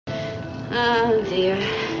Oh, dear.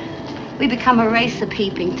 We become a race of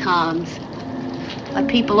peeping Toms. What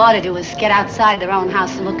people ought to do is get outside their own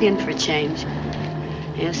house and look in for a change.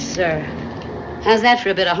 Yes, sir. How's that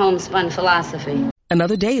for a bit of homespun philosophy?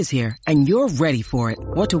 Another day is here, and you're ready for it.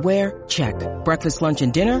 What to wear? Check. Breakfast, lunch,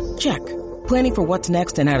 and dinner? Check. Planning for what's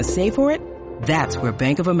next and how to save for it? That's where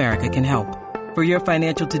Bank of America can help. For your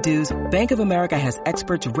financial to-dos, Bank of America has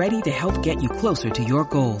experts ready to help get you closer to your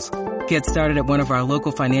goals. Get started at one of our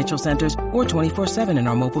local financial centers or 24/7 in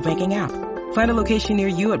our mobile banking app. Find a location near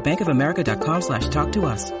you at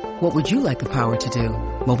bankofamerica.com/talktous. What would you like the power to do?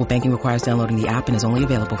 Mobile banking requires downloading the app and is only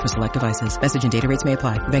available for select devices. Message and data rates may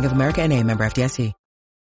apply. Bank of America N.A., member FDIC.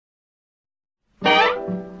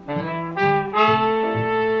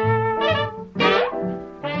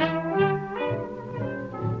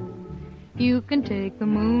 You can take the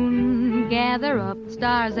moon, gather up the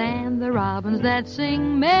stars and the robins that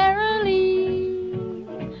sing merrily.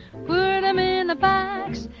 Put them in a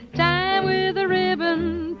box, tie 'em with a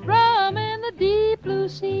ribbon, throw 'em in the deep blue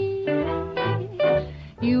sea.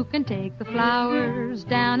 You can take the flowers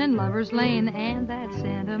down in Lover's Lane and that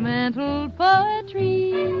sentimental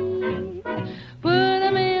poetry. Put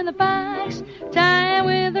 'em in the box, tie 'em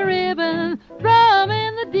with a ribbon, throw 'em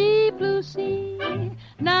in the deep blue sea.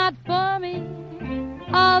 Not for me,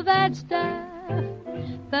 all that stuff,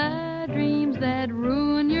 the dreams that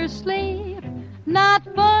ruin your sleep. Not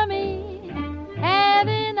for me, had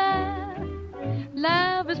enough.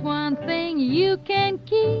 Love is one thing you can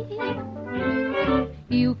keep.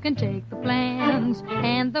 You can take the plans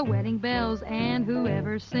and the wedding bells and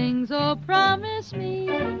whoever sings, oh, promise me.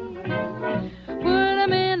 Put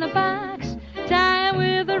 'em in a box, tie 'em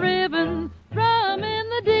with a ribbon, throw 'em in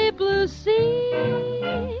the deep blue sea.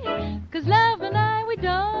 'Cause love and I, we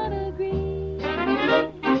don't agree.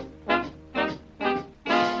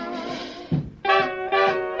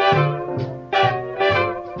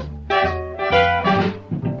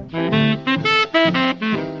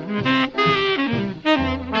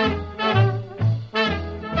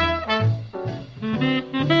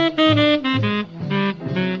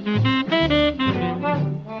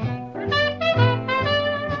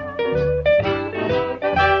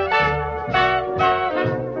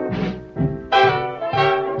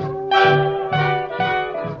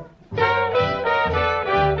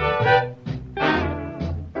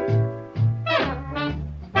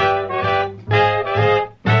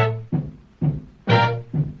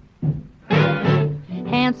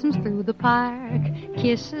 Through the park,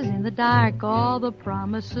 kisses in the dark, all the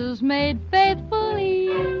promises made faithfully.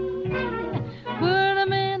 Put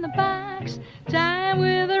 'em in the box, tie 'em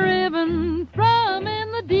with a ribbon, throw 'em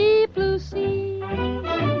in the deep blue sea.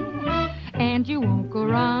 And you won't go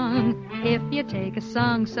wrong if you take a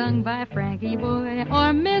song sung by Frankie Boy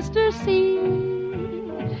or Mr. C.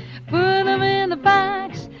 Put 'em in the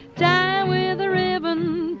box, tie 'em with a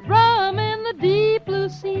ribbon, throw 'em in the deep blue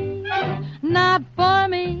sea. Not for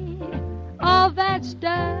me, all that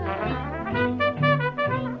stuff.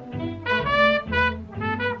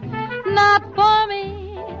 Not for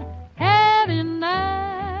me, had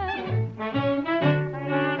enough.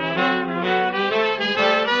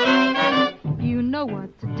 You know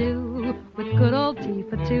what to do with good old tea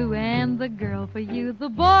for two and the girl for you, the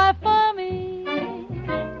boy for me.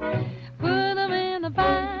 Put 'em in a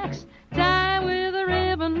box, tie 'em with a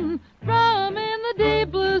ribbon, throw 'em in the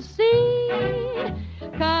deep blue sea.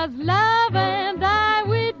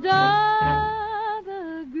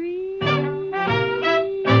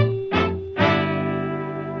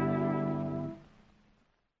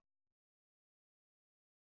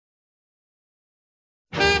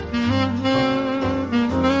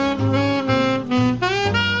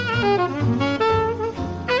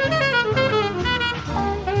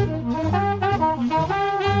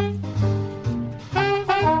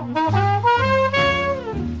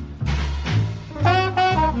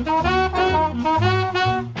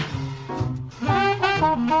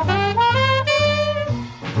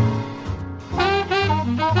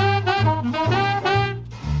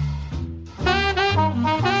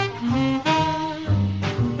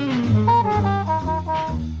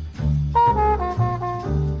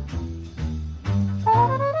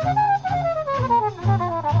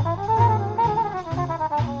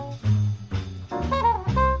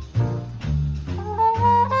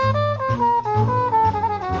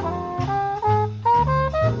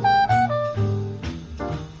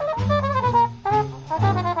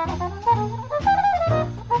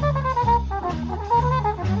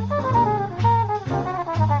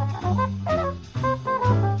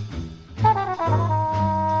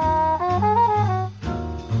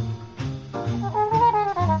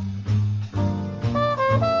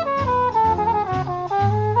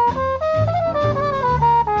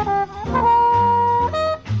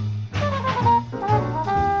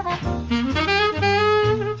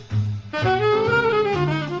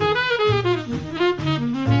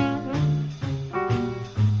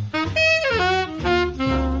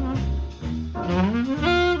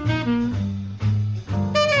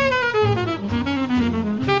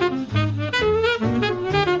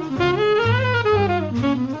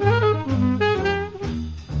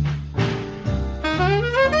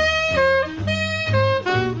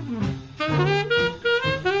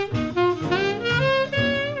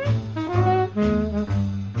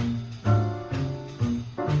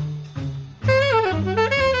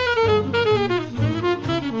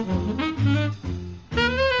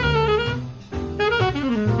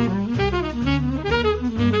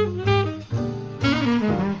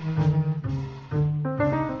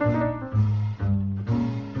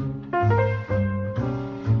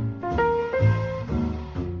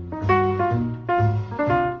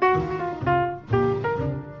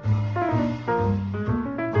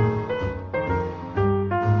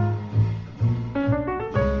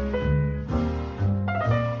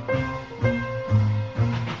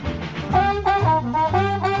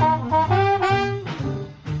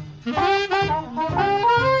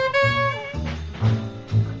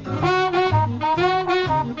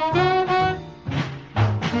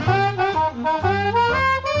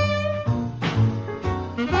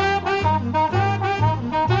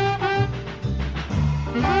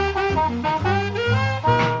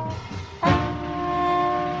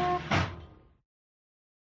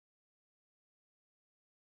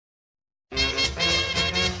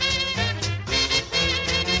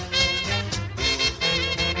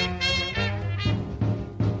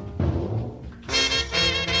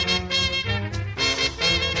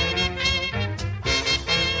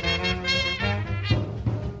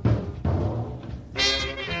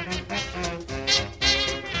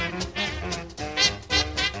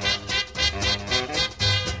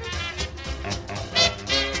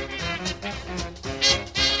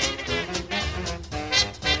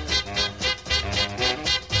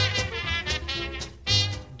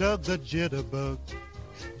 Doug the Jitterbug,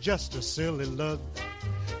 just a silly lug.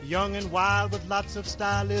 Young and wild with lots of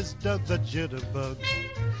style is Doug the Jitterbug,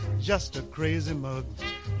 just a crazy mug,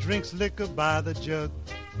 drinks liquor by the jug.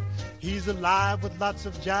 He's alive with lots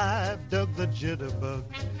of jive, Doug the Jitterbug.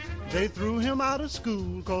 They threw him out of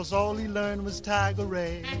school 'cause all he learned was Tiger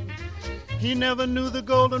Ray. He never knew the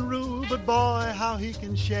golden rule, but boy, how he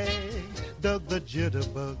can shake. Doug the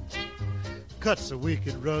Jitterbug cuts a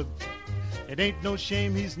wicked rug. It ain't no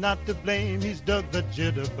shame, he's not to blame, he's Doug the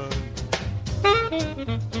Jitterbug.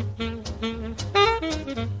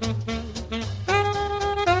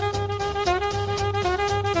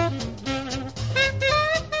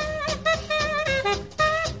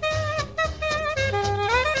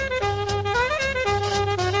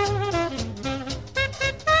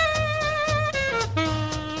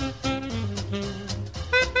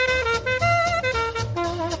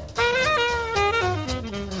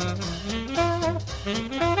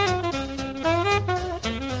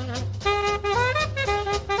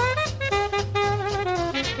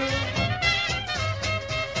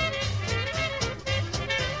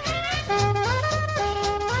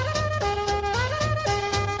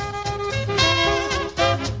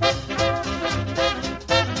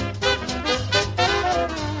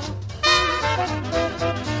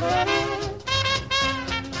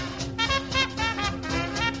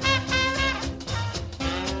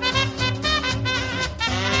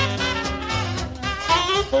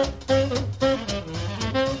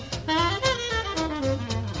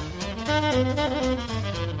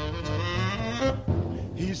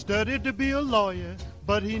 He studied to be a lawyer,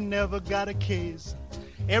 but he never got a case.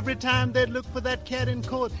 Every time they'd look for that cat in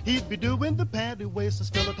court, he'd be doing the panty waist and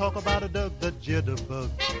still a talk about a Doug the Jitterbug.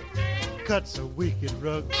 Cuts a wicked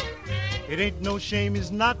rug. It ain't no shame,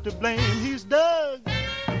 he's not to blame, he's Doug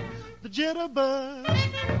the Jitterbug.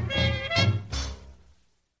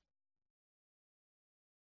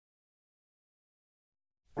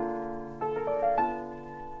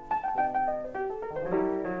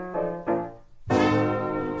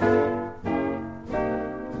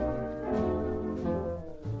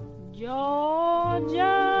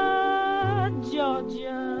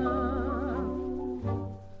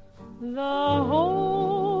 The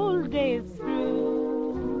whole day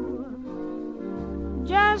through,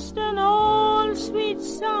 just an old sweet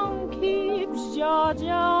song keeps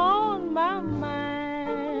Georgia on my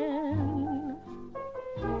mind.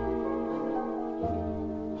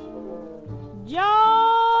 Georgia,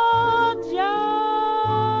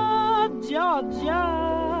 Georgia,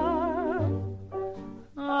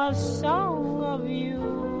 a song of you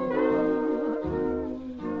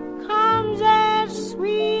comes as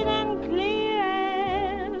sweet and clear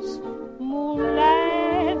as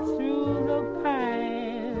moonlight through the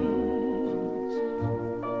pines.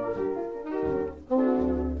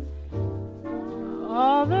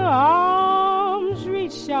 Other arms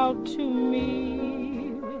reach out to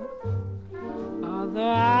me, other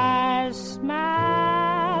eyes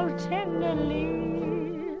smile tenderly.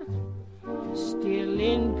 Still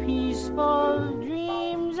in peaceful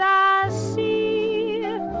dreams I see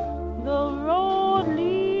the road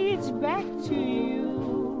leads back to you.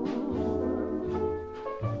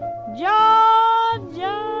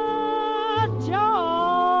 Georgia,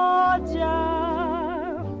 Georgia,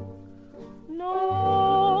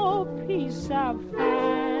 no peace I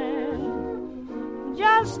find.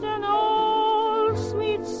 Just an old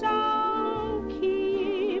sweet song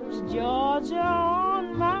keeps Georgia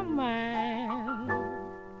on my mind.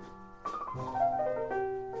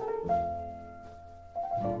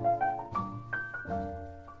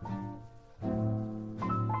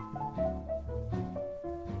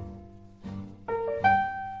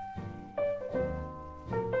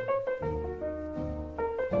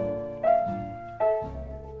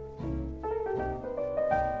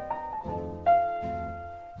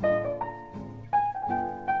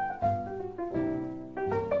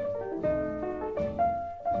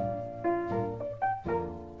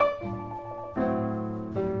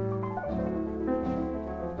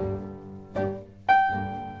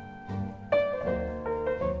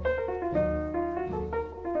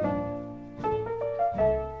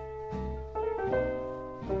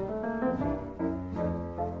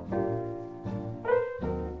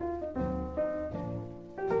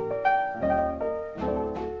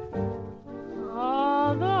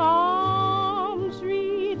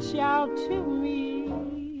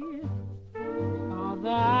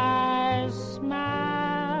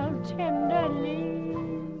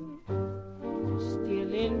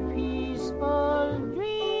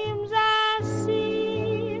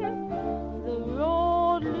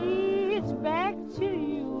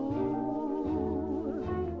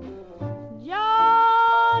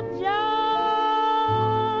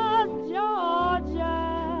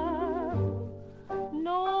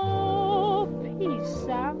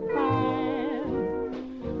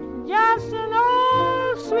 just an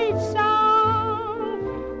old sweet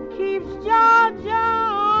song keeps Georgia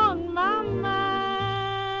on my mind.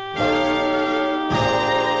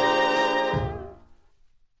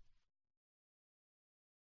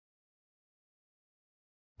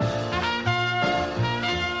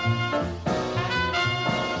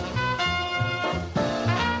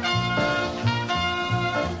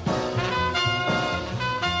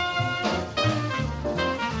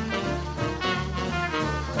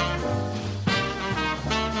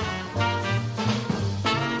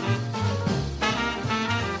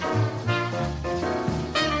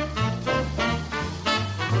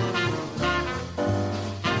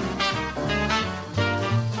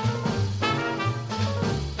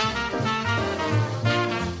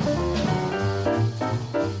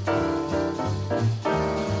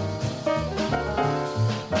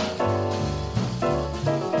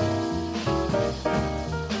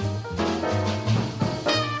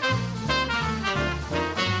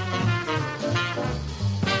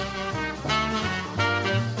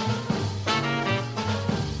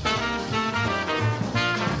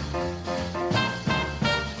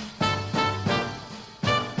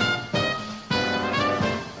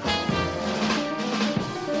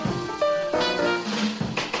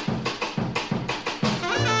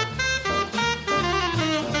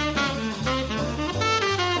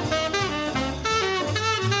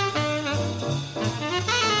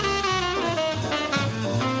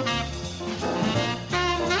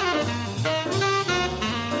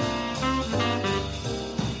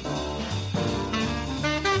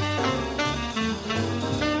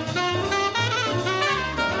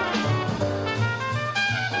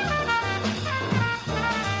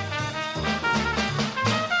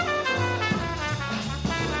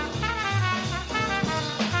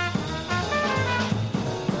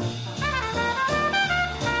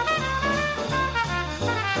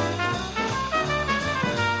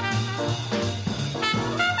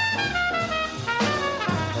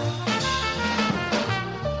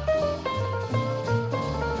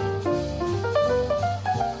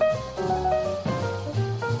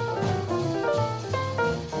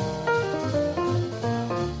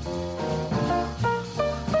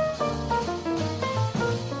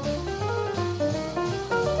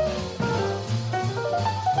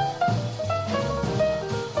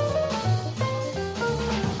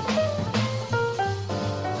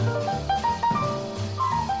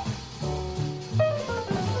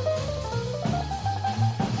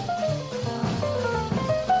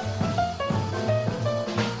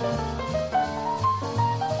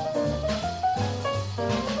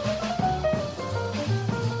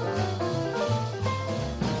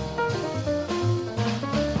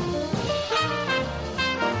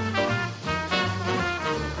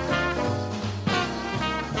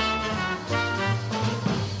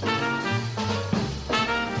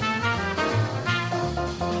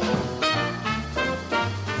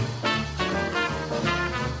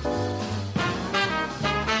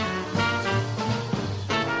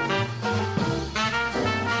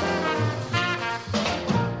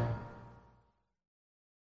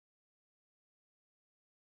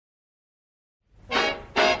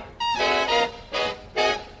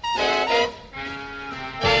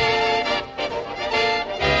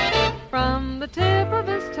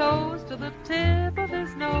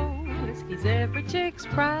 chick's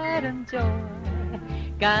pride and joy.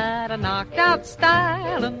 Got a knockout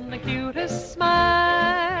style and the cutest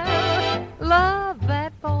smile. Love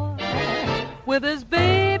that boy with his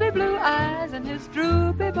baby blue eyes and his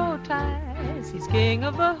droopy bow ties. He's king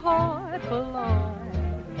of the horde,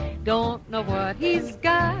 Lord. Don't know what he's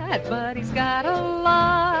got, but he's got a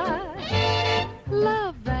lot.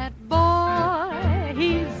 Love that boy,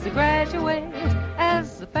 he's a graduate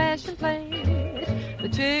as a fashion plate. The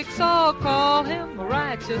chicks all call him a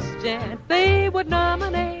righteous gent. They would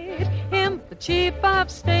nominate him for chief of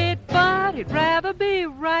state, but he'd rather be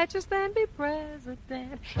righteous than be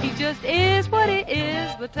president. He just is what he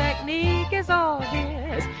is, the technique is all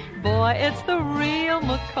his. Boy, it's the real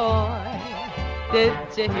McCoy. Did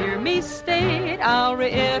you hear me state? I'll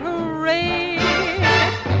reiterate.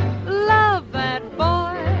 Love that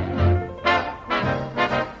boy.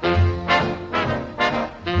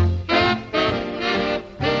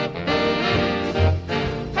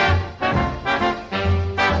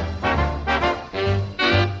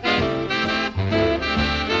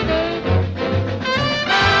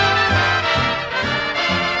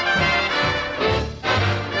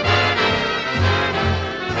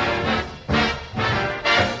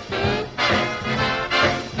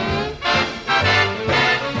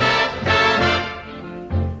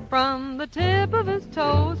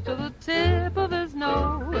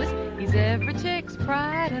 every chick's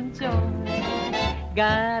pride and joy.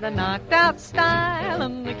 Got a knocked out style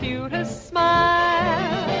and the cutest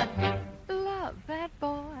smile. Love that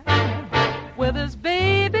boy with his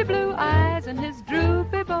baby blue eyes and his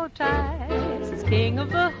droopy bow ties. He's king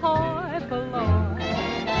of the hoi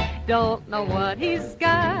polloi. Don't know what he's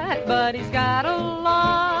got, but he's got a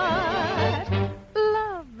lot.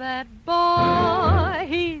 Love that boy,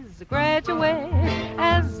 he's a graduate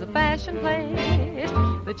as a fashion plate.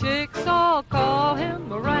 The chicks all call him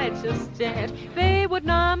a righteous gent. They would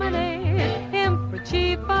nominate him for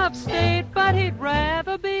chief of state, but he'd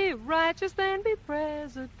rather be righteous than be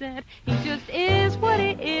president. He just is what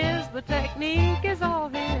he is, the technique is all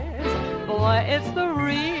his. Boy, it's the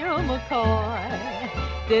real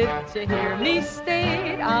McCoy. Did you hear me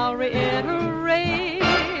state? I'll reiterate.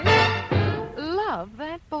 Love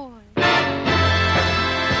that boy.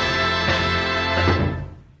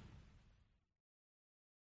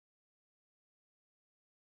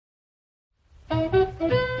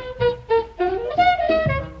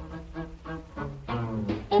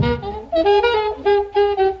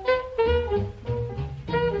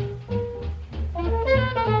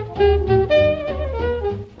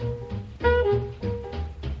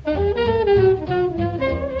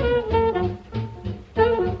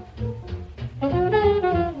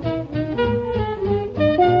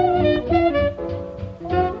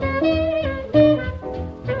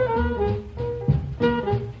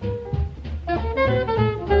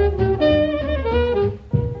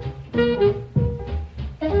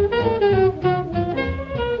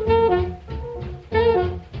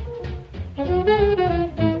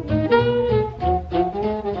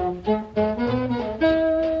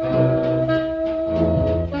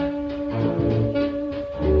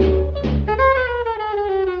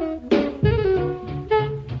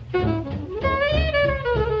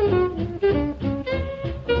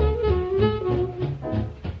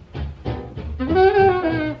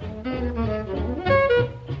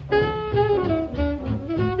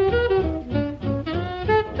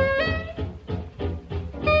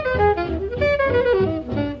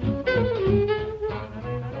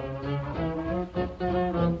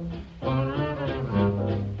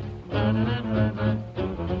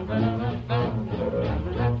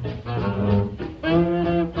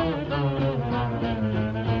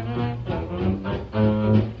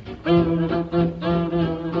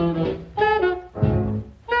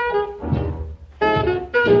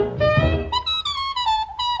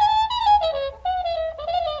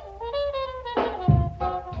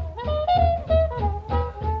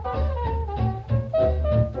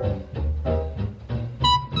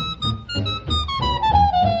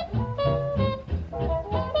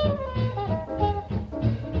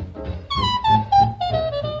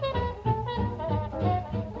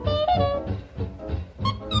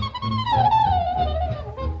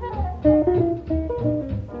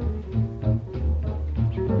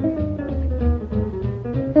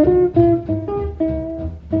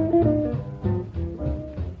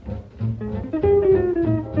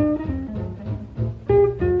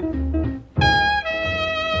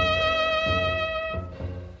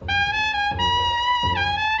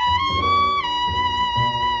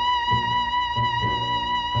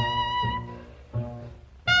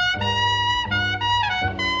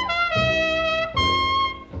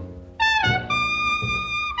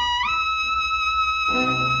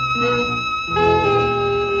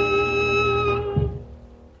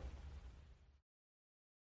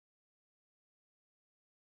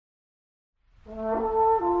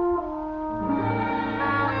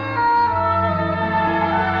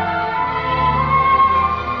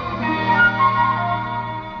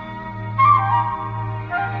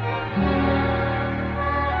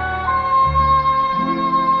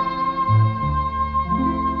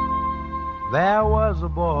 There was a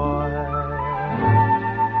boy,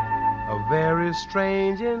 a very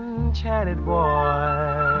strange, enchanted boy.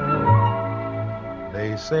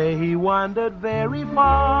 They say he wandered very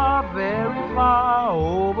far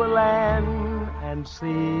over land and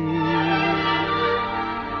sea.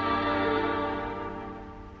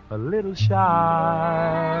 A little shy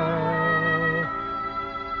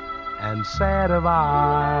and sad of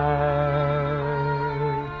eye,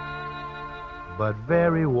 but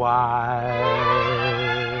very wise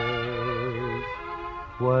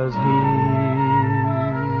was he.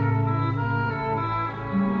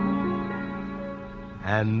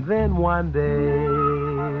 And then one day,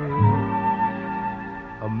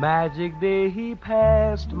 a magic day, he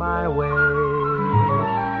passed my way.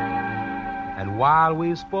 And while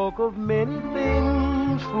we spoke of many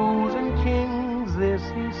things, fools and kings, this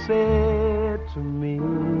he said to me.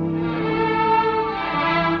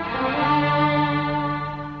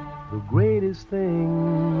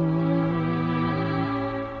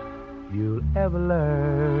 ever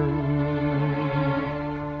learn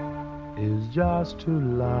is just to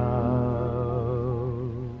love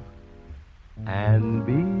and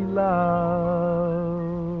be loved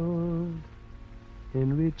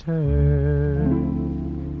in return.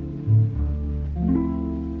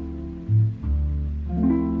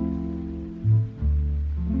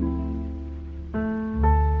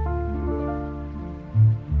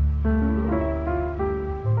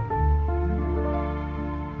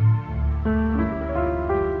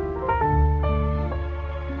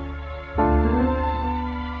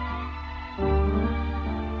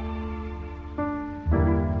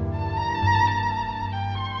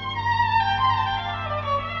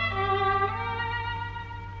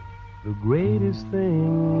 The greatest thing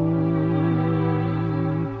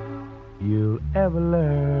you'll ever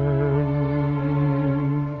learn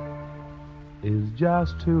is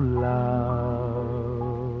just to love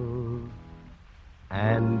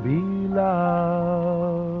and be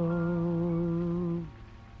loved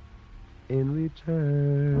in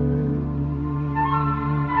return.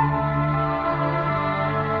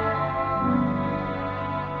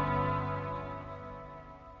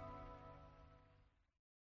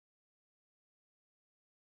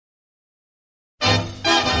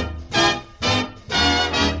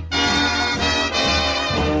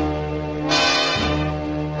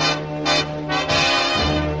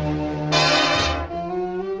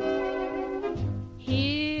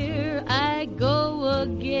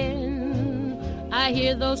 I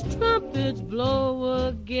hear those trumpets blow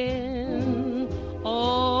again,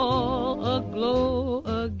 all aglow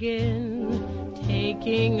again,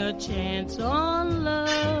 taking a chance on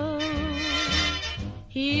love.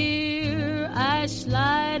 Here I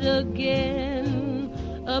slide again,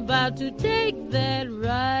 about to take that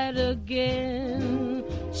ride again,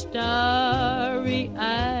 starry-eyed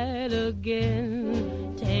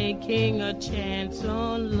again, taking a chance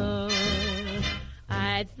on love.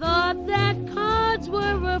 I thought that cards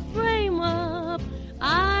were a frame-up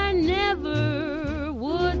I never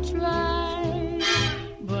would try,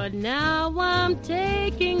 but now I'm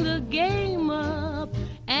taking the game up,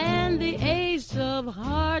 and the ace of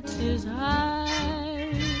hearts is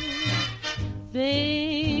high.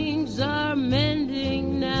 Things are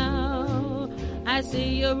mending now, I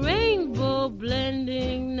see a rainbow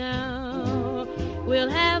blending now. We'll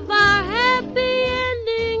have our happy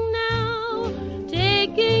ending now,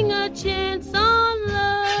 taking a chance on love.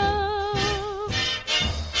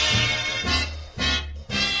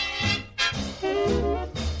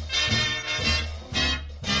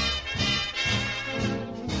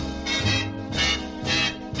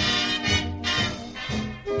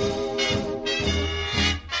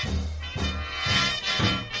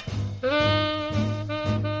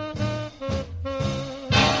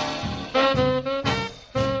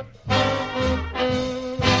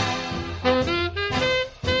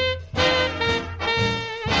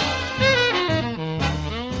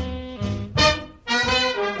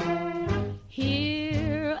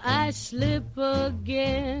 Slip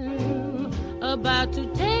again, about to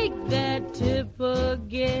take that tip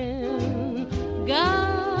again,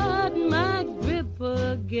 got my grip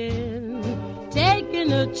again,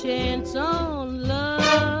 taking a chance on love.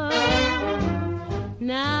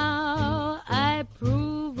 Now I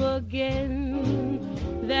prove again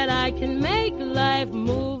that I can make life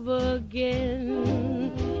move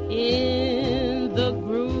again, in the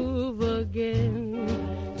groove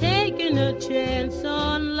again, taking a chance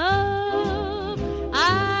on love.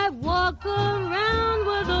 I walk around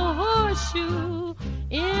with a horseshoe,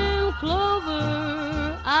 in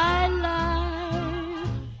clover I lie,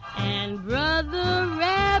 and Brother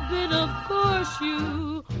Rabbit, of course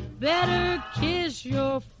you better kiss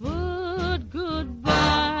your foot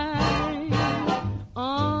goodbye.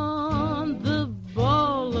 On the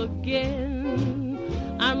ball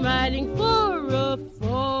again, I'm riding for a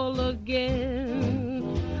fall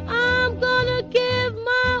again. I'm gonna give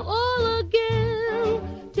my all again,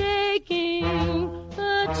 taking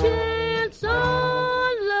a chance on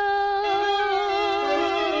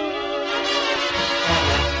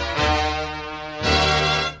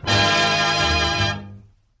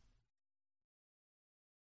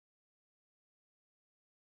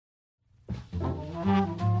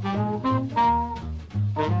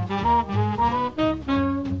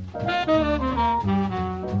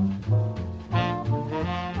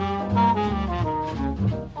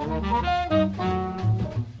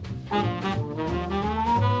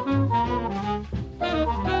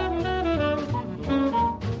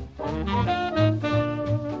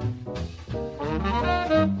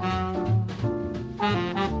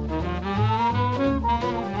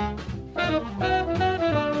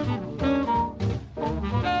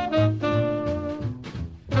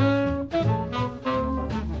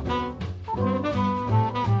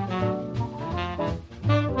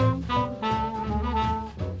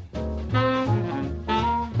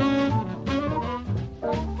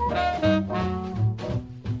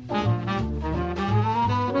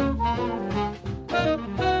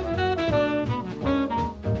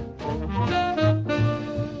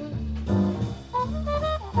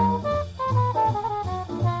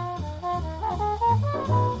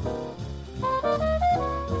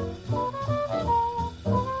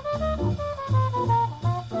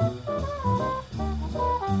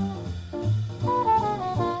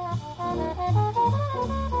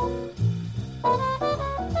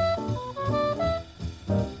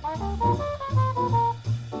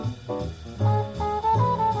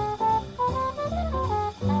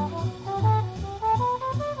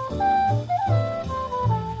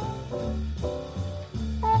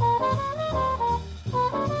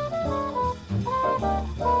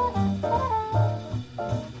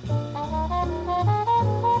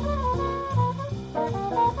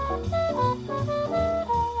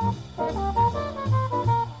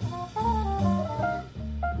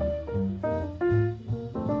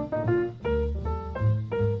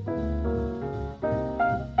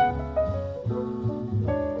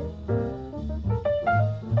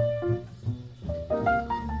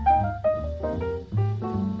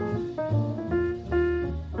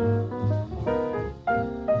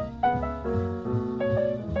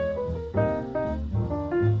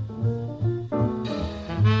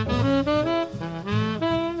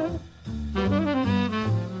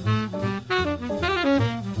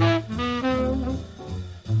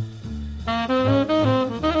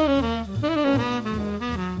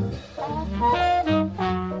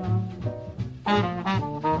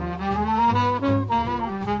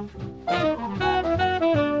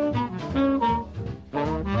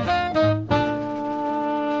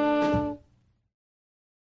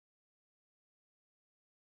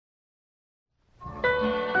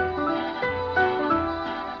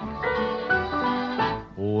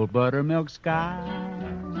buttermilk sky.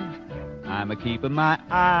 I'm a-keeping my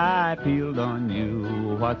eye peeled on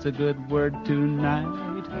you. What's a good word tonight?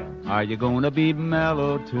 Are you gonna be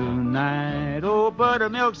mellow tonight? Oh,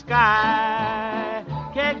 buttermilk sky,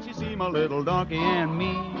 can't you see my little donkey and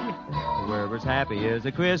me? We're as happy as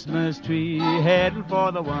a Christmas tree, heading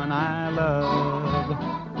for the one I love.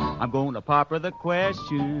 I'm gonna pop her the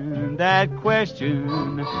question, that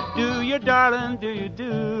question. Do you, darling, do you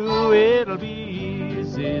do? It'll be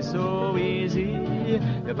easy, so easy,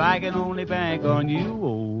 if I can only bank on you,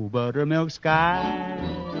 oh, buttermilk sky.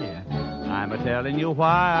 I'm a-telling you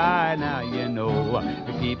why, now you know.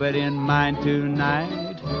 Keep it in mind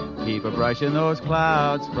tonight. Keep a-brushing those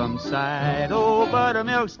clouds from sight. Oh,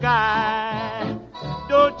 buttermilk sky,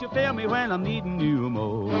 don't you fail me when I'm needing you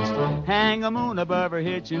most. Hang a moon above her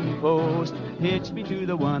hitching post. Hitch me to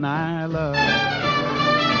the one I love.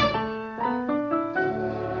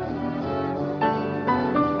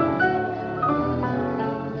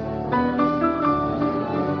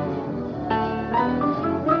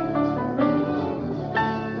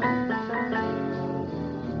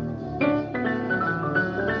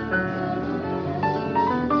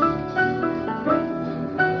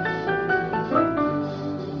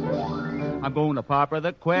 I'm gonna pop her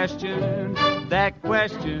the question, that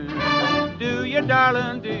question. Do you,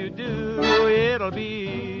 darling, do you do? It'll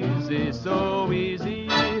be easy, so easy,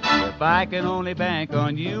 if I can only bank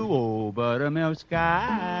on you, oh, buttermilk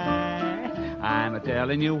sky. I'm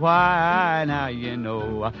a-telling you why, now you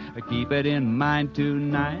know. Keep it in mind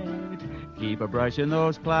tonight. Keep a-brushing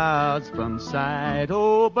those clouds from sight.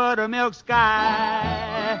 Oh, buttermilk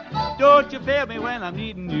sky, don't you fail me when I'm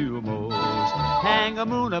needing you most. Hang a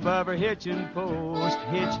moon above her hitching post.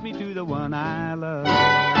 Hitch me to the one I love.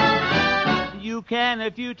 You can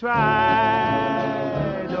if you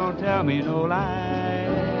try. Don't tell me no lie.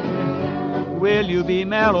 Will you be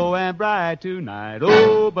mellow and bright tonight?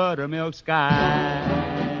 Oh, buttermilk sky.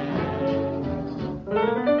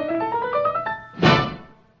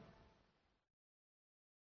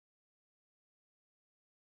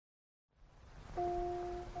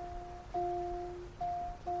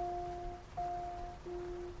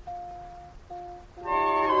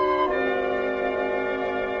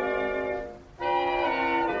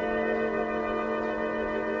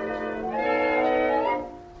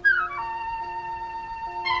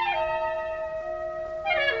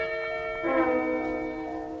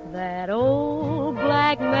 That old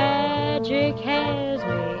black magic has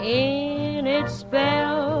me in its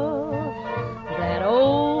spell. That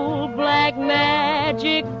old black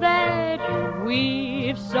magic that you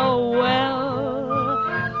weave so well.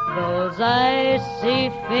 Those icy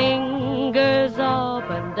fingers up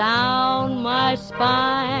and down my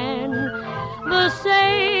spine. The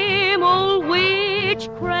same old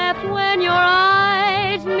witchcraft when your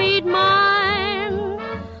eyes meet mine.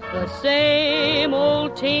 The same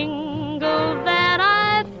old tingle that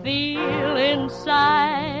I feel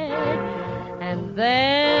inside. And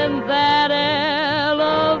then that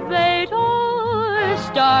elevator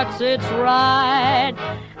starts its ride.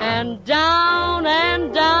 And down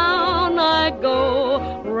I go,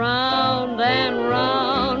 round and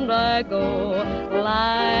round I go,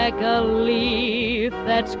 like a leaf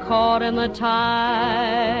that's caught in the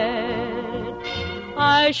tide.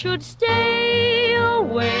 I should stay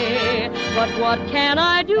away, but what can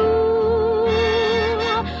I do?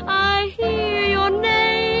 I hear your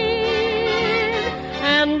name,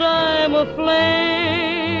 and I'm aflame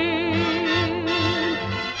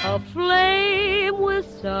with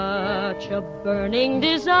such a burning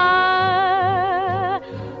desire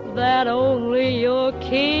that only your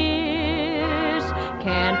kiss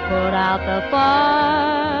can put out the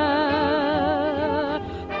fire.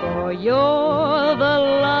 For you're the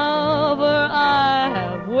lover I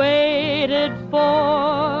have waited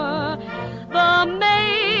for, the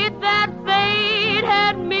mate that fate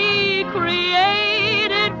had me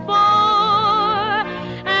created for.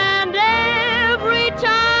 And every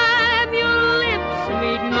time your lips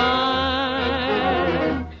meet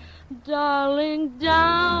mine, darling,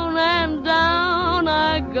 down and down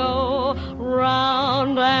I go,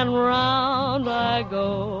 round and round I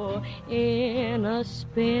go, in a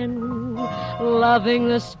spin, loving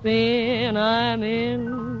the spin I'm in,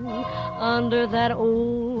 under that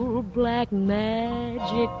old black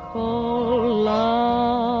magic called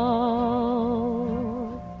love.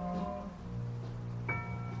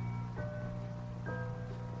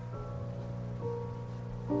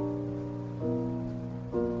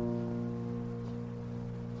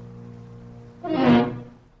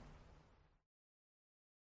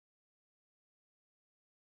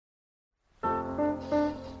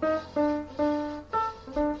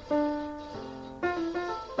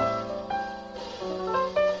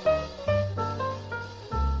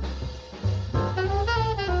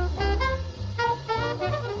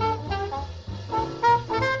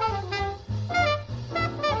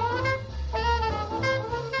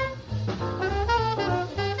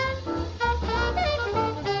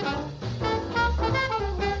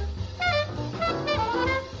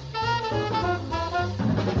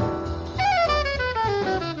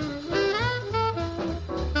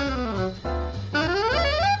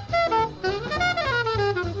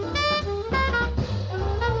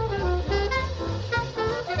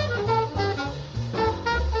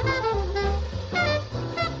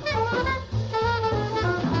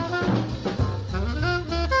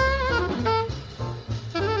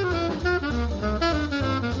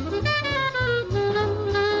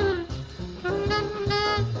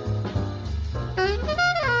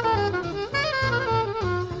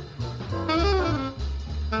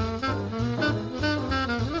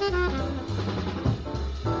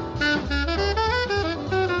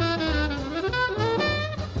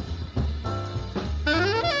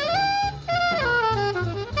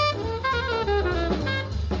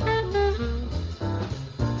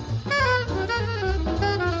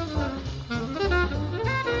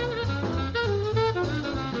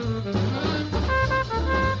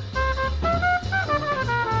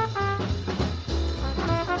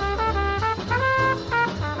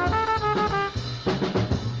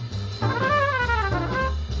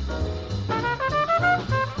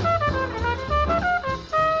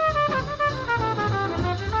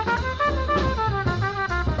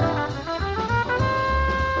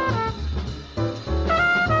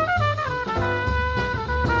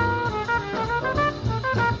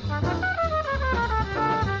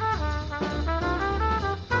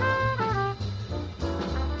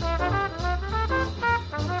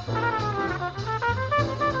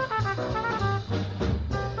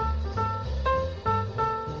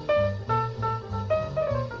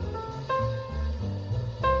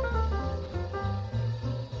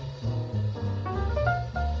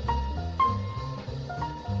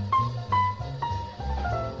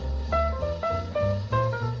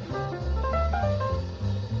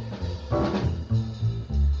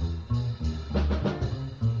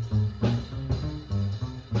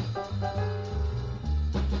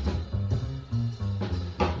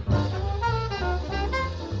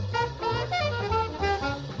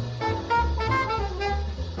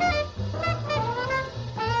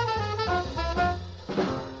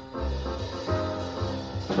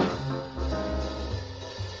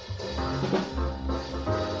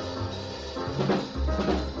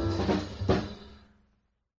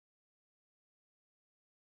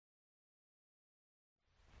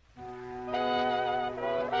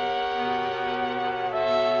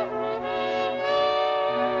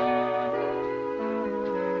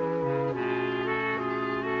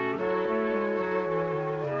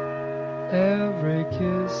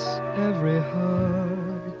 every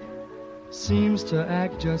hug seems to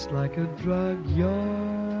act just like a drug.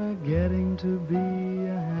 You're getting to be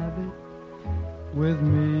a habit with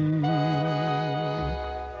me.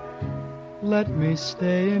 Let me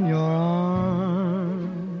stay in your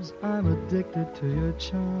arms. I'm addicted to your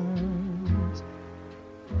charms.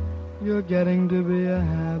 You're getting to be a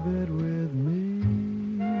habit with me.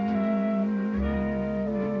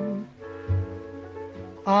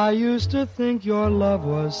 I used to think your love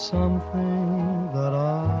was something that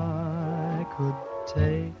I could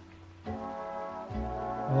take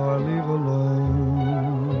or leave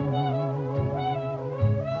alone.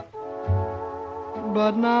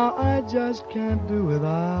 But now I just can't do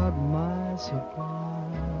without my supply.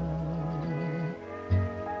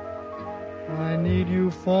 I need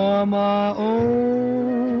you for my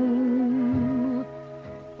own.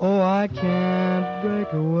 Oh, I can't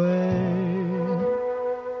break away.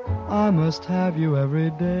 I must have you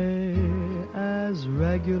every day, as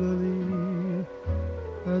regularly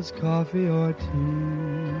as coffee or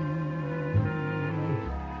tea.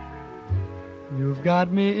 You've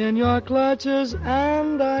got me in your clutches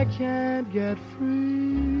and I can't get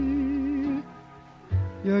free.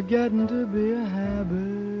 You're getting to be a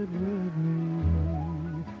habit with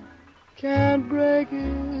me. Can't break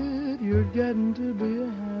it, you're getting to be a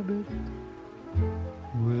habit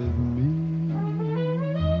with me.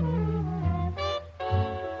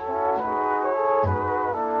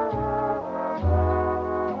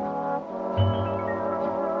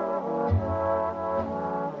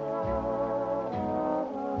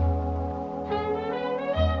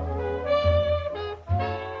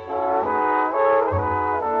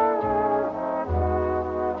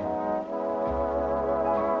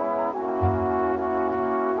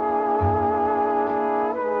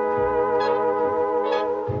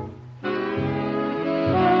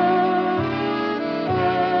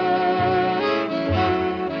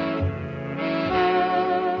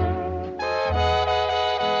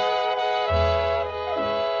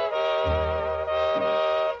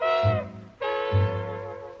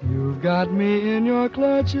 Got me in your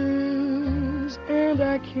clutches and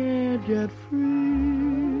I can't get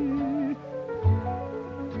free.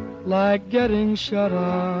 Like getting shut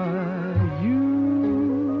eye,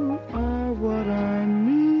 you are what I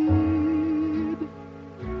need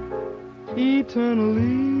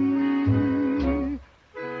eternally.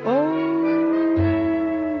 Oh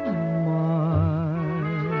my,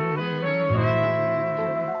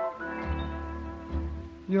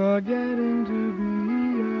 you're getting to be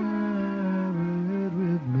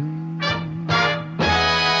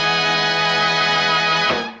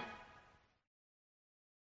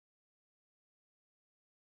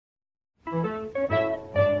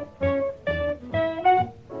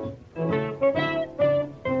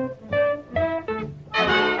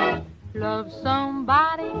Love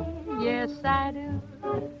somebody, yes I do.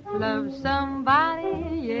 Love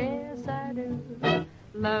somebody, yes I do.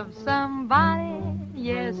 Love somebody,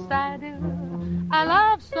 yes I do. I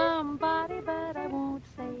love somebody, but I won't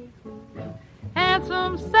say who.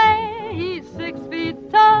 Handsome say he's 6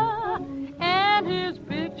 feet tall, and his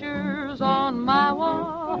picture's on my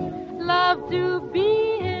wall. Love to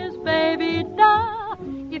be his baby doll.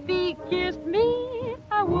 If he kissed me,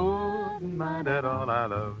 I wouldn't mind at all. I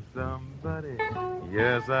love somebody,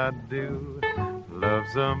 yes I do. Love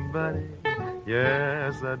somebody,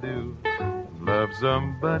 yes I do. Love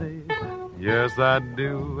somebody, yes I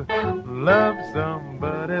do. Love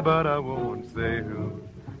somebody, but I won't say who.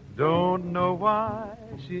 Don't know why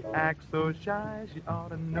she acts so shy. She ought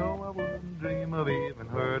to know I wouldn't dream of even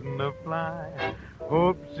hurting a fly.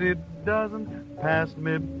 Hope she doesn't pass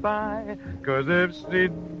me by, 'cause if she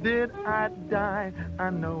did, I'd die. I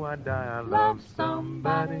know I'd die. I love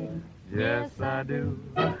somebody, yes I do.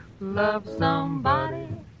 Love somebody,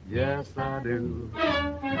 yes I do.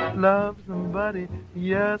 Love somebody,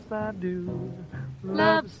 yes I do.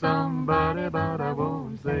 Love somebody, but I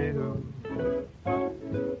won't say who.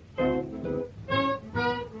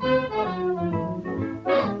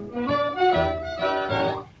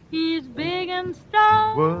 He's big and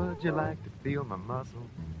strong. Would you like to feel my muscle?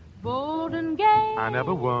 Bold and gay. I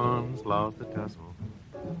never once lost a tussle.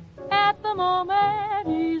 At the moment,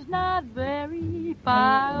 he's not very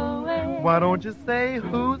far away. Why don't you say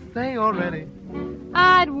who? Say already.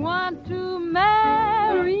 I'd want to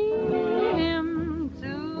marry him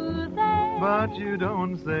today. But you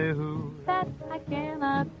don't say who. That I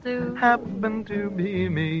cannot do. Happen to be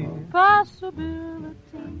me. Possibility.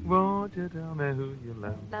 Won't you tell me who you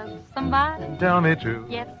love? Love somebody. Tell me true.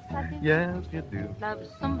 Yes, I do. Yes, you do. Love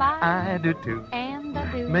somebody. I do too. And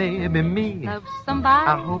I do. Maybe me. Love somebody.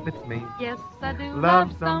 I hope it's me. Yes, I do.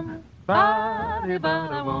 Love somebody, somebody,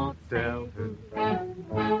 but I won't tell who.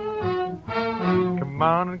 Come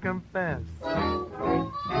on and confess.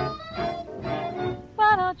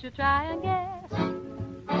 Why don't you try and guess?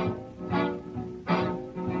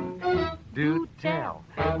 Do tell,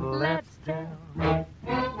 let's tell.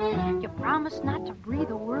 You promise not to breathe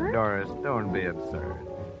a word? Doris, don't be absurd.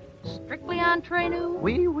 Strictly entre nous?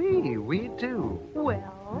 We do.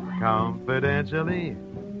 Well, Confidentially,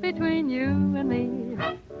 between you and me,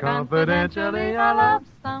 confidentially, I love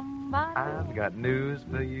somebody. I've got news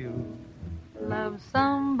for you. Love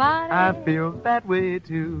somebody. I feel that way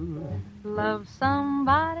too. Love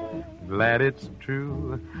somebody. Glad it's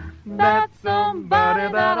true. That's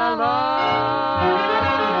somebody that I love.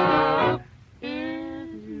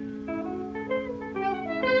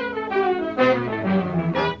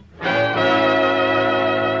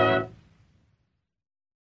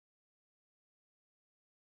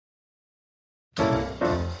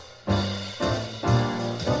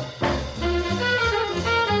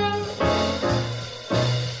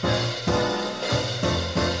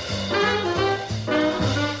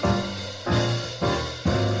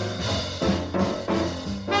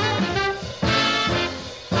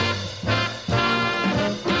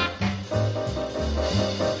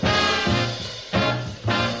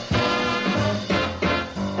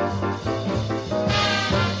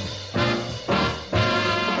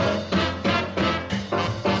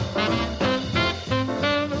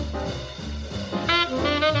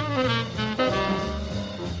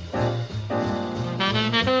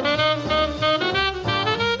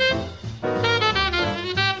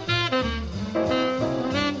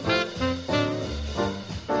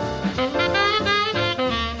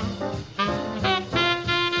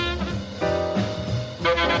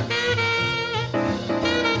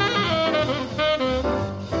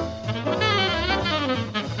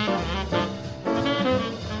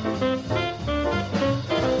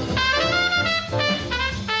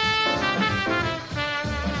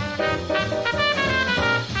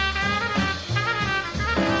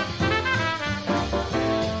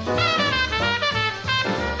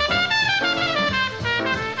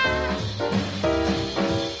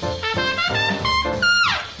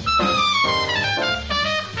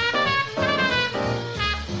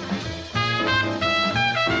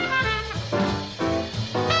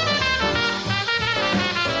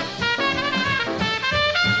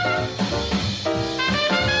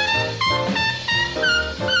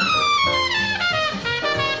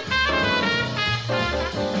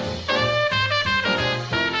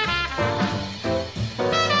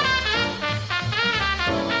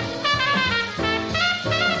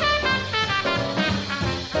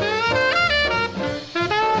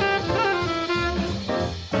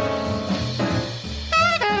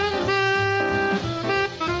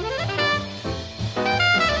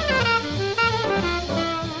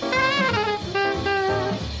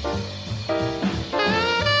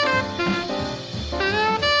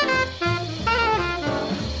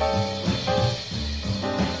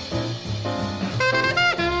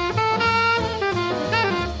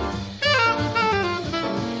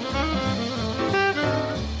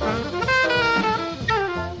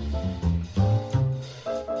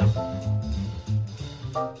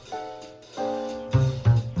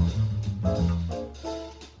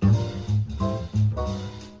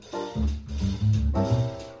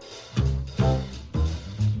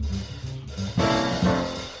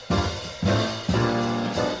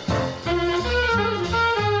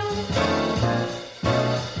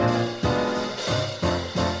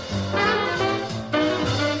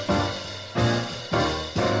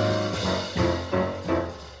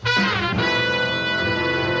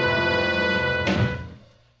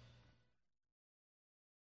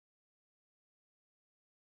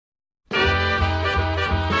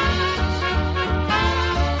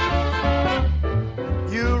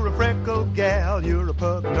 gal, you're a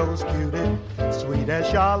pug-nosed cutie, sweet as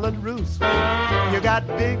Charlotte Russe. You got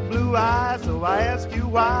big blue eyes, so I ask you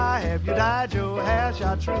why have you dyed your hair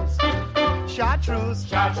chartreuse? Chartreuse,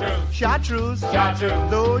 chartreuse, chartreuse,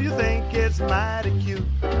 chartreuse. Though you think it's mighty cute,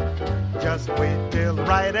 just wait till the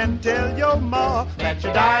right and tell your ma that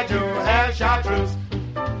you dyed your hair chartreuse.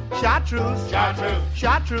 Chartreuse, chartreuse,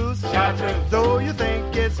 chartreuse, chartreuse. Though you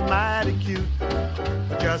think it's mighty cute,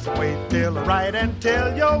 just wait till the right and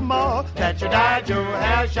tell your ma that you dyed your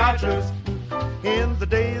hair chartreuse. In the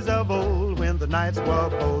days of old, when the nights were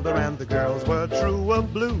bolder and the girls were true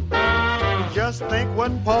of blue. Just think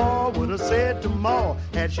what Pa would have said to Ma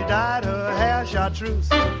had she dyed her hair chartreuse.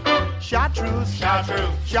 Chartreuse, chartreuse,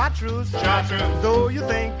 chartreuse, chartreuse. Though you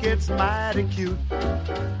think it's mighty cute,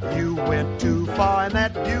 you went too far in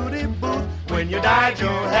that beauty booth when you dyed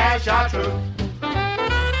your hair chartreuse.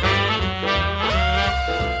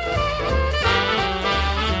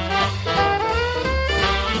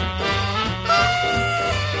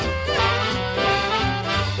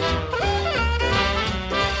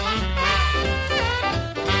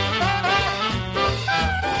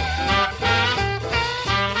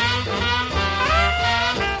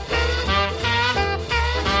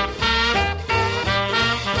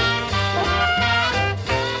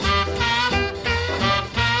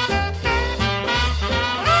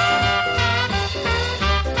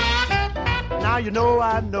 You know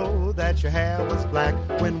I know that your hair was black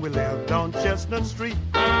when we lived on Chestnut Street.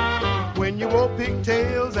 When you wore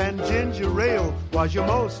pigtails and ginger ale was your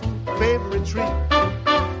most favorite treat.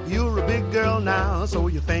 You're a big girl now, so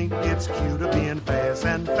you think it's cuter being fast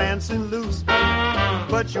and fancy loose.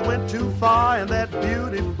 But you went too far in that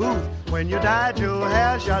beauty booth when you dyed your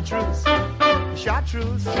hair chartreuse.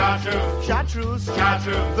 Chartreuse, chartreuse, chartreuse,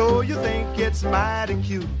 chartreuse. Though you think it's mighty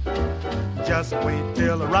cute, just wait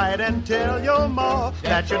till I write and tell your Ma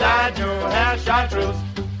that you dyed your hair chartreuse.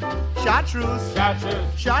 Chartreuse,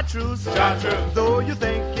 chartreuse, chartreuse, chartreuse. Though you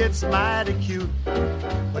think it's mighty cute,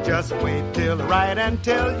 but just wait till I write and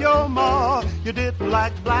tell your Ma you didn't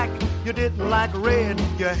like black, you didn't like red,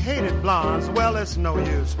 you hated blondes. Well, it's no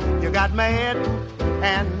use. You got mad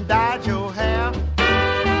and dyed your hair.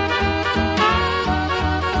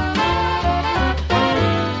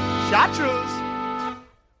 Chartreuse.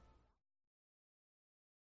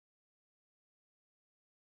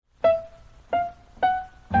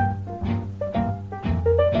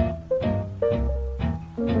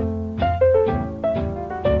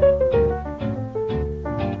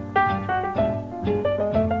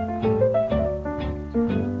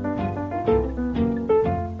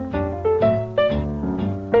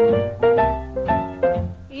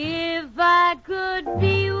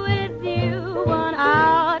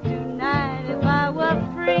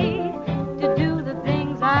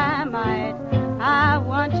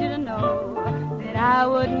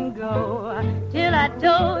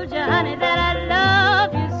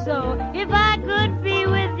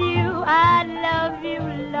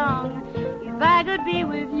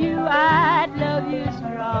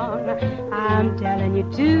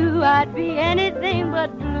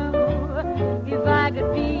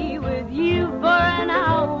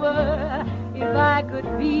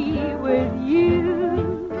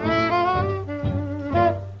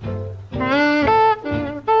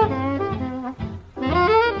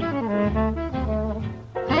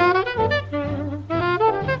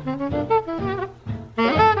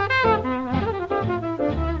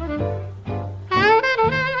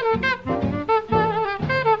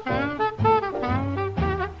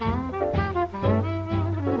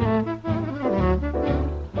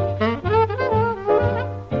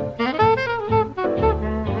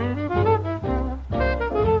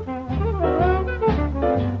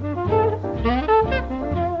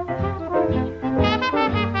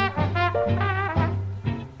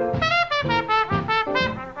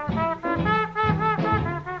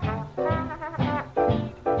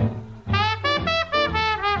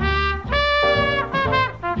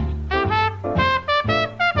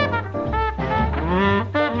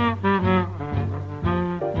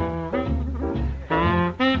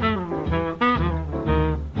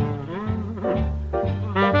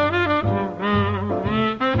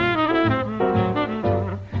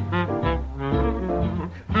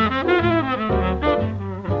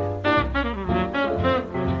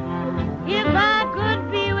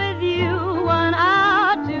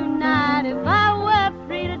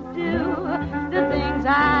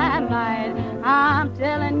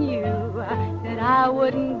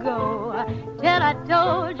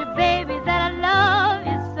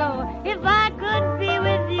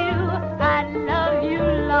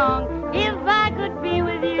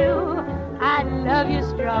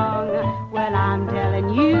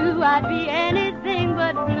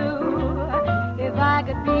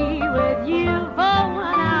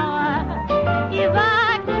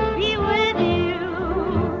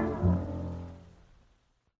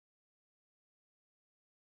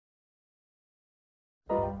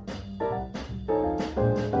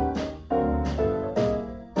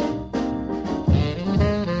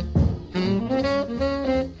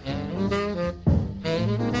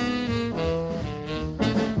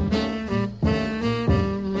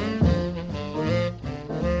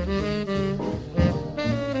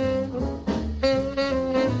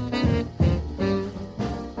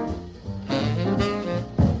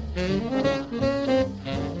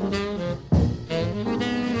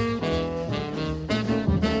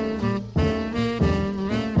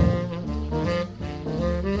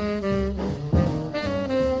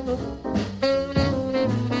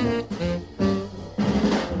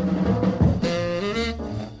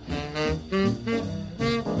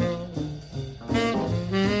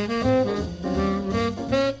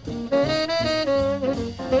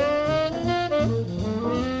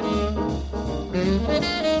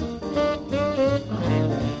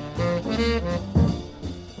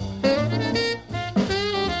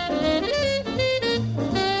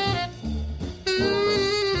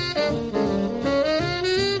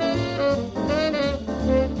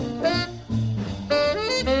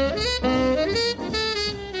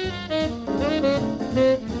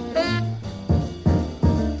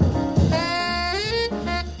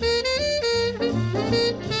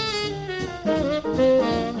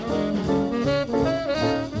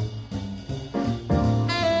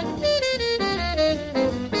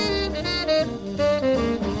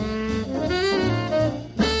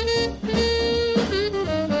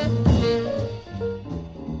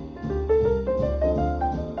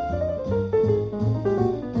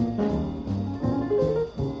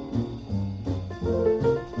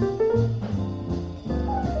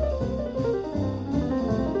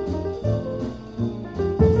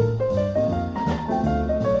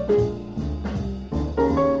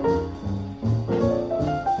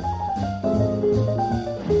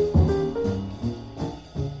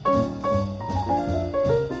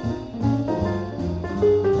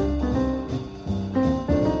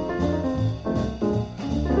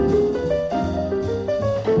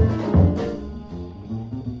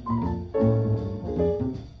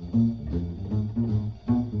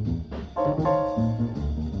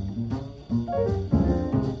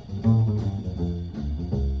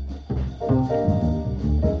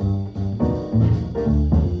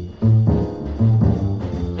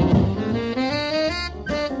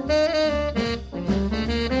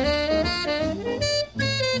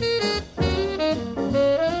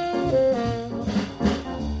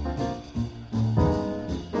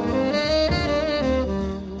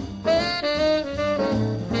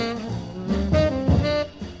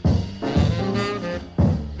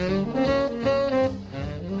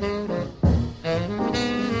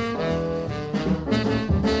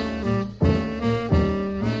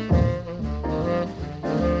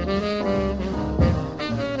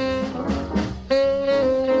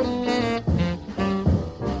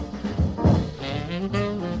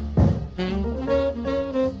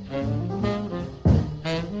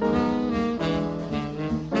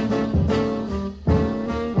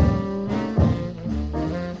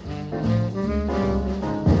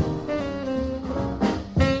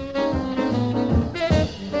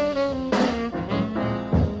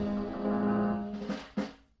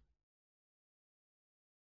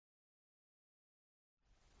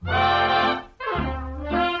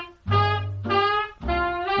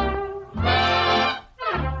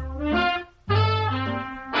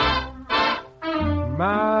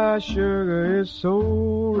 My sugar is so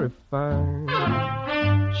refined.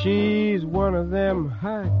 She's one of them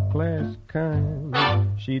high-class kind.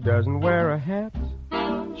 She doesn't wear a hat.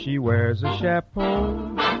 She wears a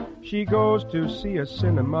chapeau. She goes to see a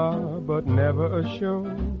cinema, but never a show.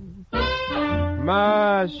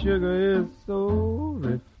 My sugar is so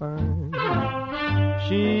refined.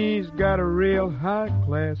 She's got a real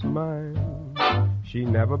high-class mind. She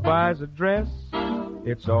never buys a dress.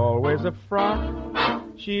 It's always a frock.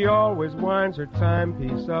 She always winds her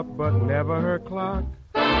timepiece up, but never her clock.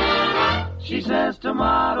 She says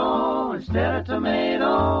tomato instead of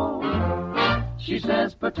tomato. She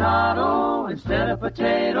says potato instead of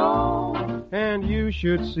potato. And you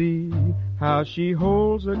should see how she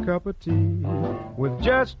holds a cup of tea with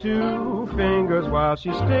just 2 fingers while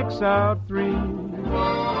she sticks out 3.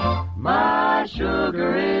 My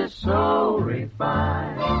sugar is so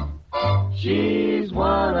refined. She's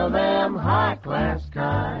one of them high-class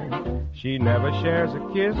kind. She never shares a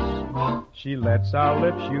kiss. She lets our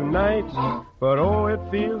lips unite. But oh, it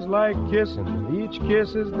feels like kissing. Each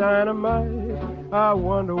kiss is dynamite. I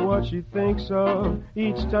wonder what she thinks of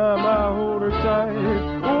each time I hold her tight.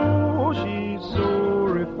 Oh, she's so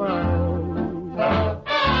refined.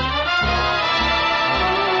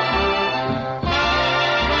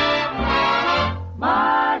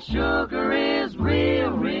 My sugar is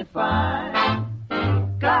real refined.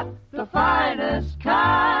 Got the finest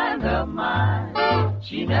kind of mind.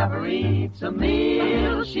 She never eats a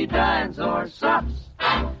meal. She dines or sups.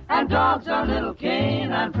 And dogs are little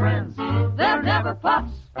canine friends. They're never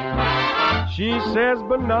pups. She says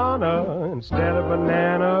banana instead of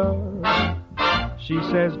banana. She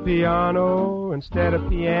says piano instead of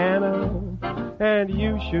piano. And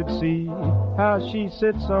you should see how she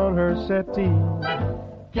sits on her settee.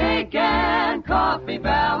 Cake and coffee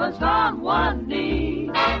balanced on one knee.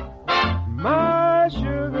 My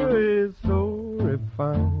sugar is so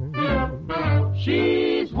refined.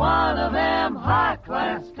 She's one of them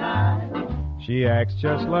high-class kind. She acts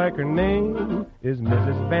just like her name is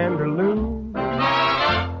Mrs. Vanderloon.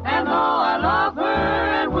 And though I love her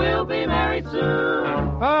and we'll be married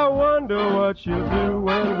soon, I wonder what she'll do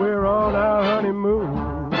when we're on our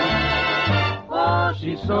honeymoon. Oh,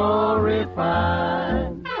 she's so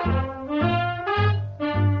refined.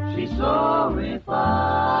 She's so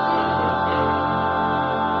refined.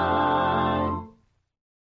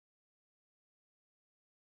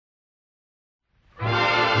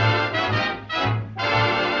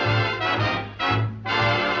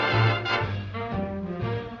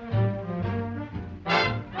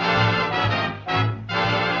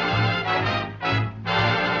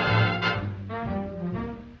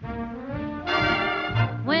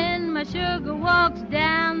 My sugar walks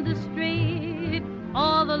down the street,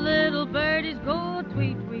 all the little birdies go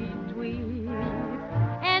tweet, tweet, tweet.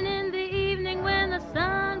 And in the evening when the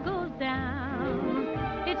sun goes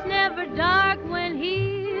down, it's never dark when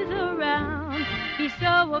he's around. He's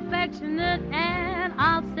so affectionate, and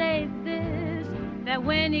I'll say this, that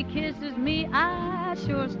when he kisses me, I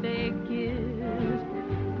sure stay kissed.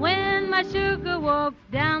 When my sugar walks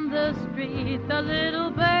down the street, the little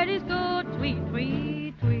birdies go tweet,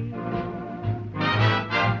 tweet, tweet.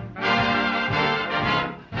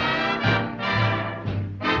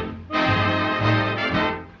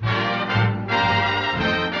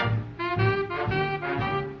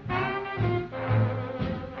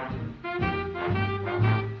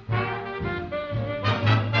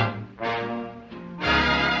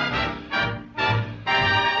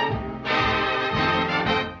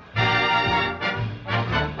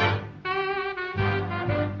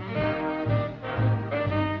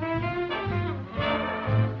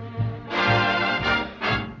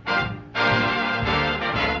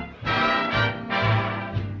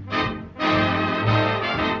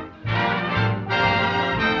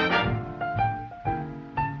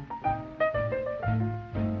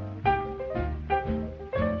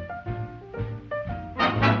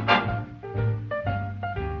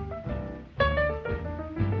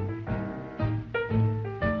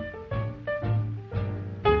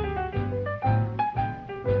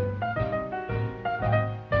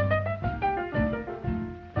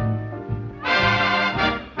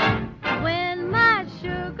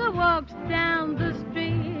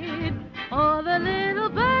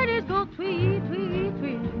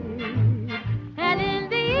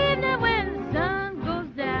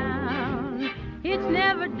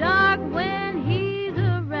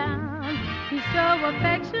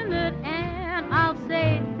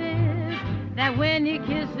 he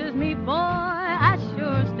kisses me, boy, I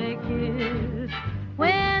sure stay kissed.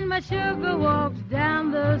 When my sugar walks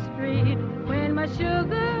down the street, when my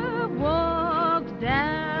sugar walks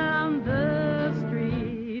down the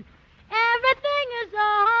street, everything is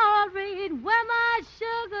all right when my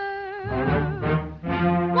sugar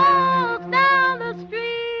walks down the street.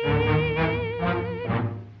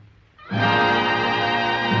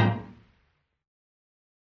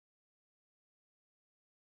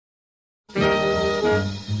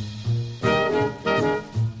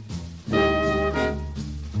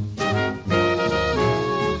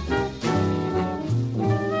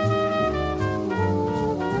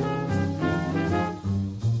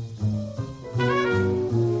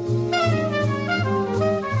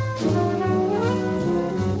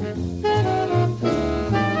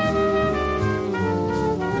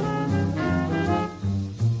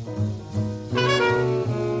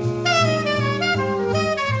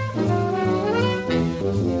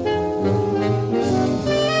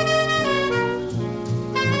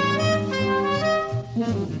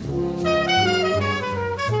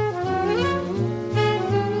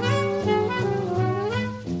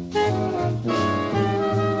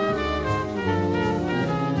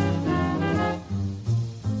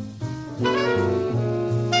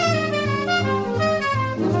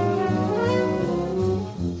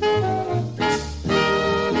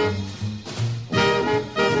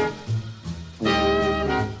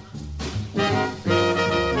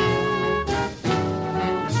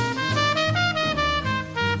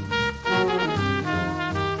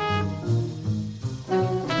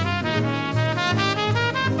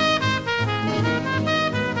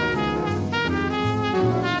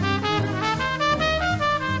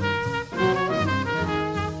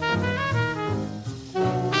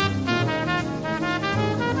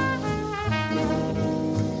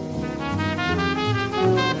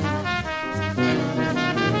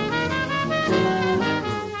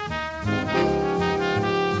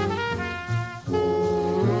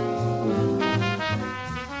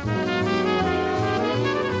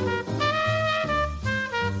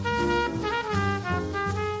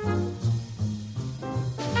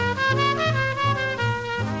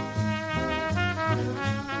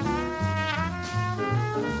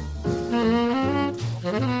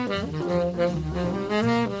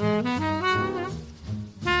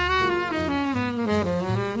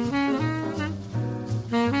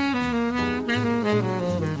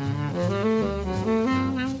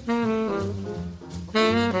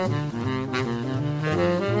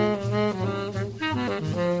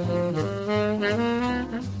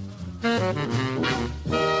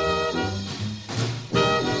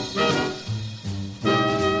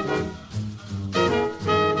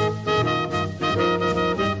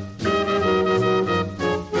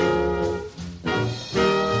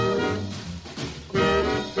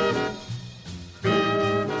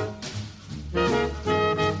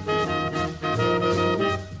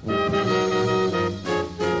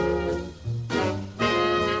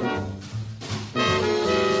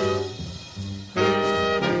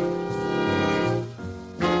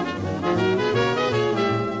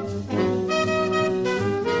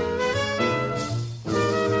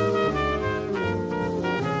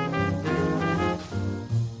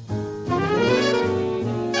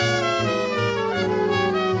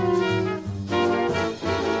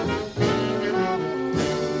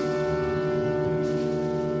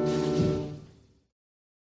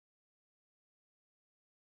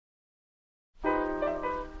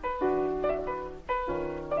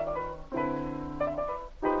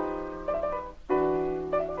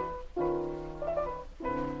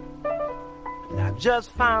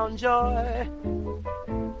 Just found joy.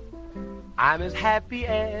 I'm as happy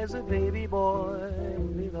as a baby boy,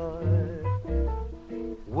 Lord,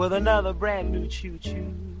 with another brand new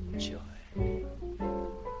choo-choo joy.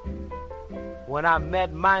 When I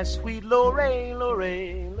met my sweet Lorraine,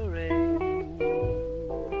 Lorraine, Lorraine,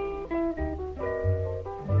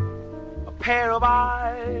 a pair of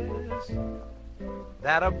eyes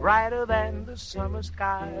that are brighter than the summer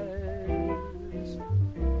skies.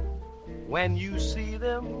 When you see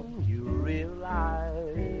them, you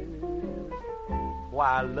realize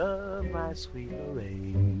why I love my sweet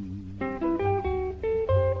Lorraine.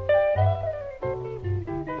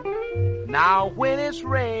 Now when it's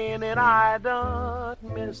raining, I don't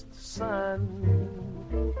miss the sun,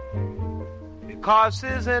 because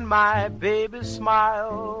it's in my baby's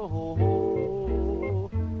smile.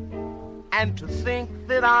 And to think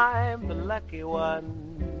that I'm the lucky one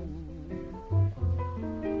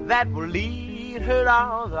that will lead her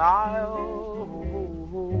down the aisle.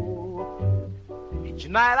 Each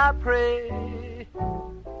night I pray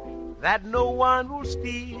that no one will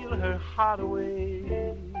steal her heart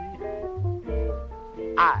away.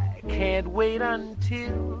 I can't wait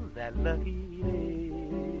until that lucky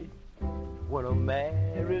day when I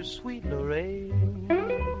marry sweet Lorraine.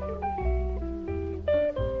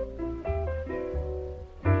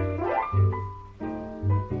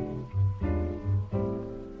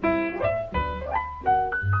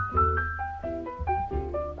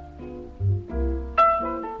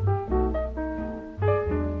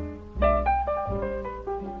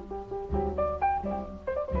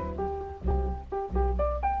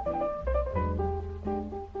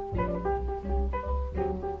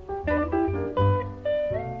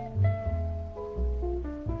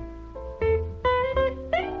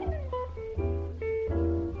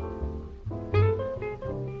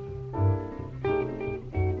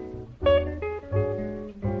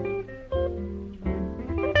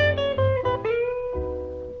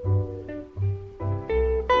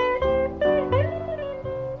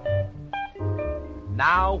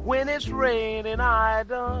 Now when it's raining, I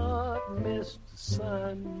don't miss the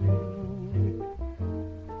sun,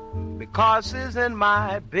 because it's in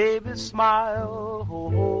my baby's smile.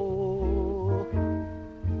 Oh,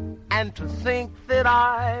 and to think that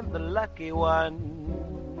I'm the lucky one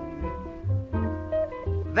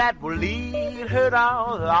that will lead her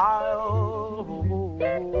down the aisle. Oh,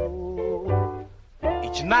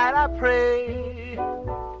 each night I pray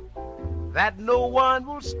that no one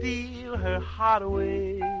will steal her heart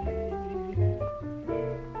away.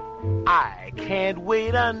 I can't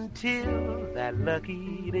wait until that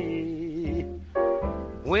lucky day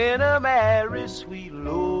when I marry sweet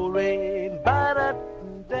Lorraine.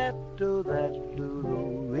 Ba-da-da-da-da,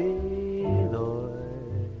 Lorraine, oh.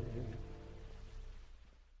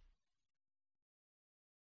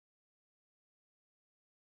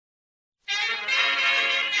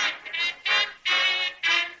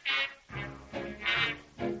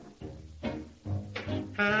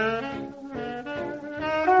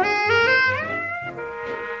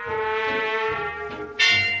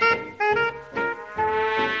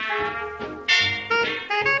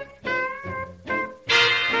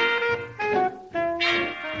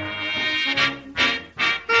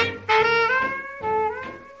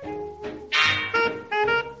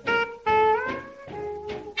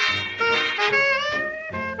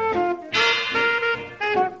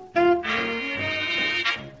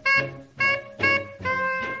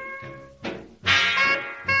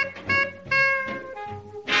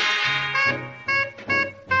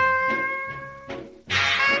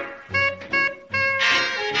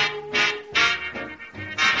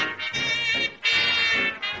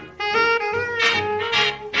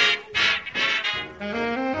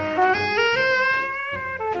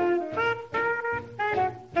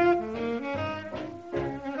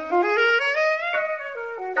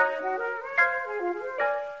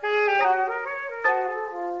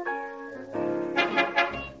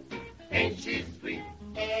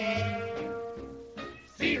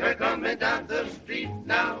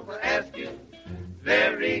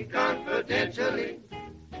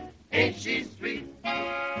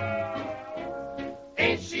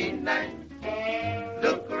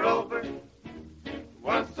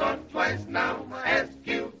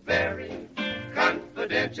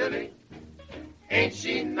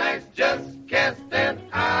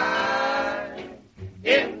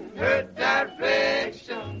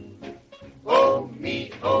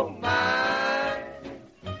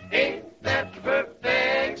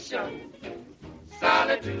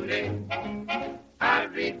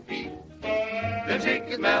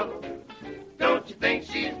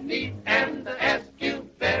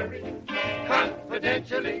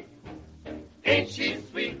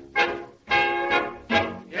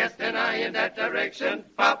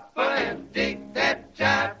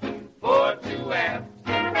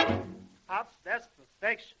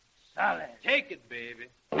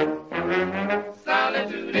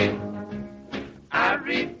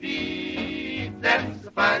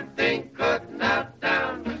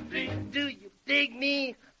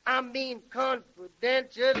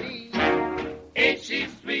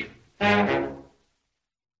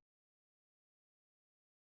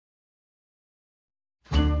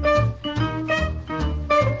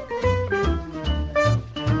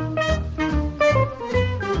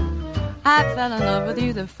 I fell in love with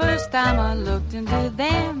you the first time I looked into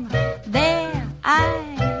them, their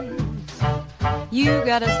eyes. You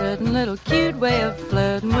got a certain little cute way of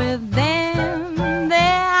flirting with them,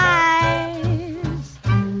 their eyes.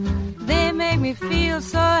 They make me feel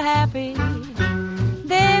so happy,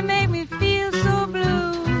 they make me feel so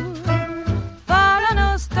blue. Falling,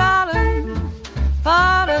 oh, stalling,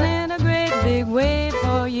 falling in a great big wave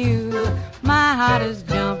for you.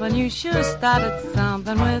 jumping. You sure started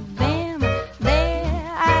something with them,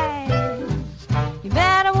 their eyes. You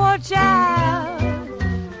better watch out,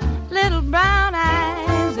 little brown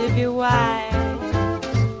eyes, if you're wise.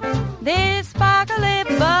 They sparkly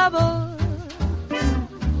bubbles,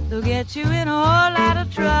 they'll get you in a whole lot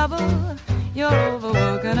of trouble. You're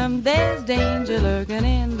overworking them, there's danger lurking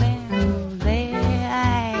in them, their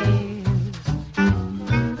eyes.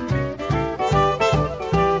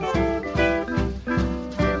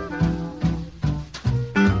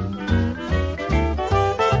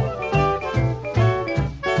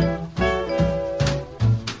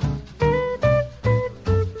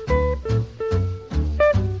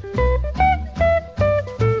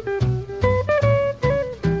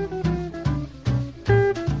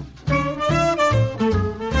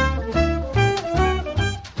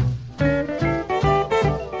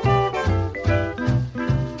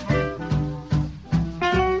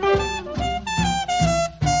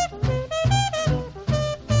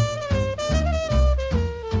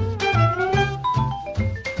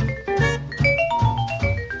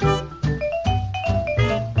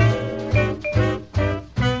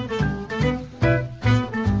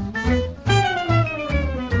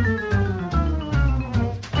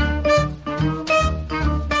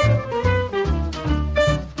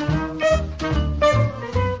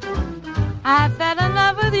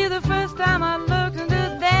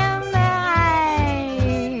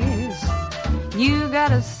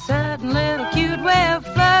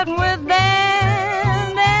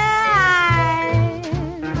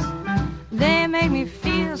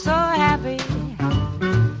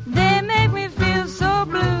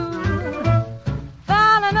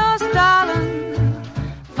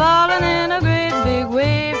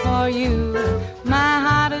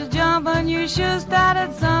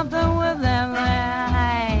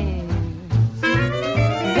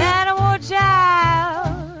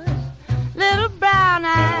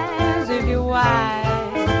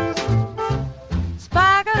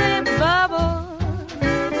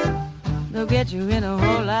 Get you in a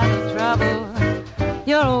whole lot of trouble.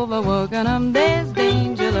 You're overworking them, there's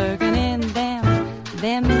danger lurking in them